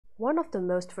One of the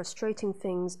most frustrating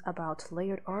things about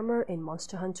layered armor in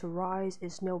Monster Hunter Rise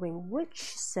is knowing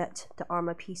which set the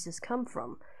armor pieces come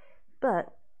from,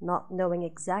 but not knowing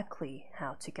exactly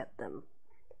how to get them.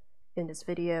 In this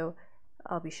video,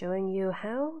 I'll be showing you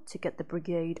how to get the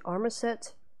Brigade armor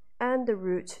set and the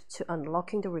route to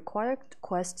unlocking the required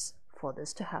quests for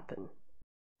this to happen.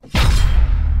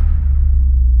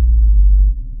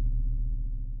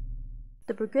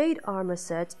 The Brigade armor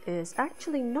set is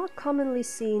actually not commonly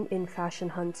seen in fashion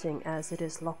hunting, as it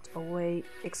is locked away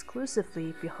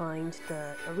exclusively behind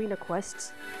the arena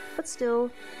quests, but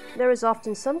still, there is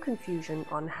often some confusion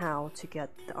on how to get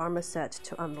the armor set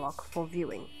to unlock for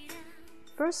viewing.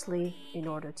 Firstly, in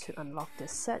order to unlock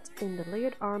this set in the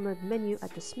layered armor menu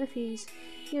at the Smithies,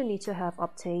 you need to have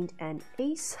obtained an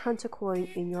Ace Hunter coin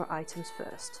in your items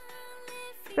first.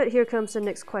 But here comes the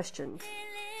next question.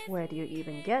 Where do you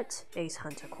even get Ace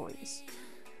Hunter coins?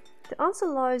 The answer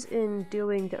lies in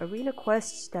doing the arena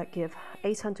quests that give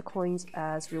Ace Hunter coins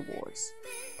as rewards.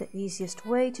 The easiest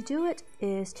way to do it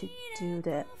is to do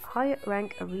the higher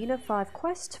rank Arena 5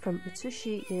 quest from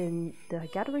Utsushi in the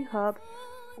Gathering Hub,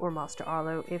 or Master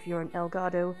Arlo if you're an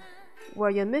Elgato, where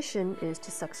your mission is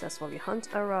to successfully hunt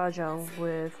a Rajang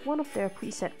with one of their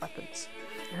preset weapons.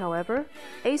 However,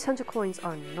 Ace Hunter coins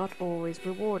are not always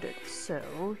rewarded,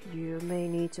 so you may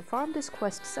need to farm this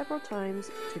quest several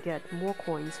times to get more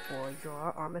coins for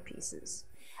your armor pieces.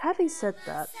 Having said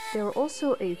that, there are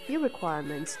also a few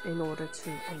requirements in order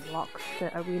to unlock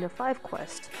the Arena 5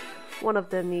 quest, one of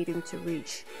them needing to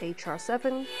reach HR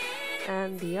 7,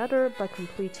 and the other by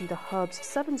completing the Hub's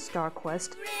 7-star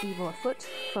quest, Evil Afoot,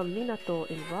 from Minato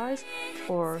in Rise,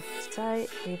 or Sai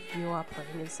if you are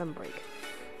playing in Sunbreak.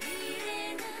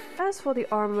 As for the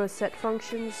armor set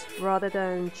functions, rather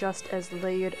than just as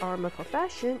layered armor for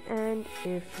fashion, and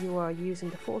if you are using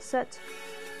the full set,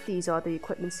 these are the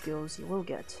equipment skills you will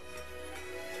get.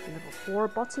 Level 4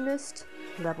 Botanist,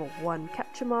 Level 1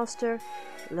 Capture Master,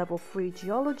 Level 3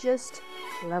 Geologist,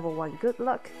 Level 1 Good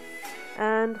Luck,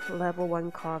 and Level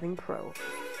 1 Carving Pro.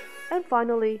 And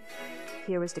finally,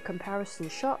 here is the comparison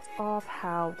shot of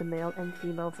how the male and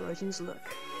female versions look.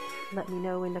 Let me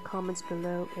know in the comments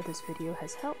below if this video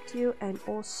has helped you, and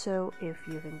also if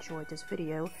you've enjoyed this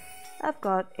video. I've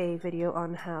got a video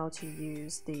on how to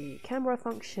use the camera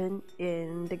function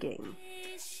in the game.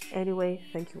 Anyway,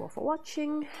 thank you all for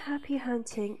watching, happy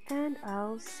hunting, and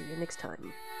I'll see you next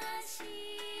time.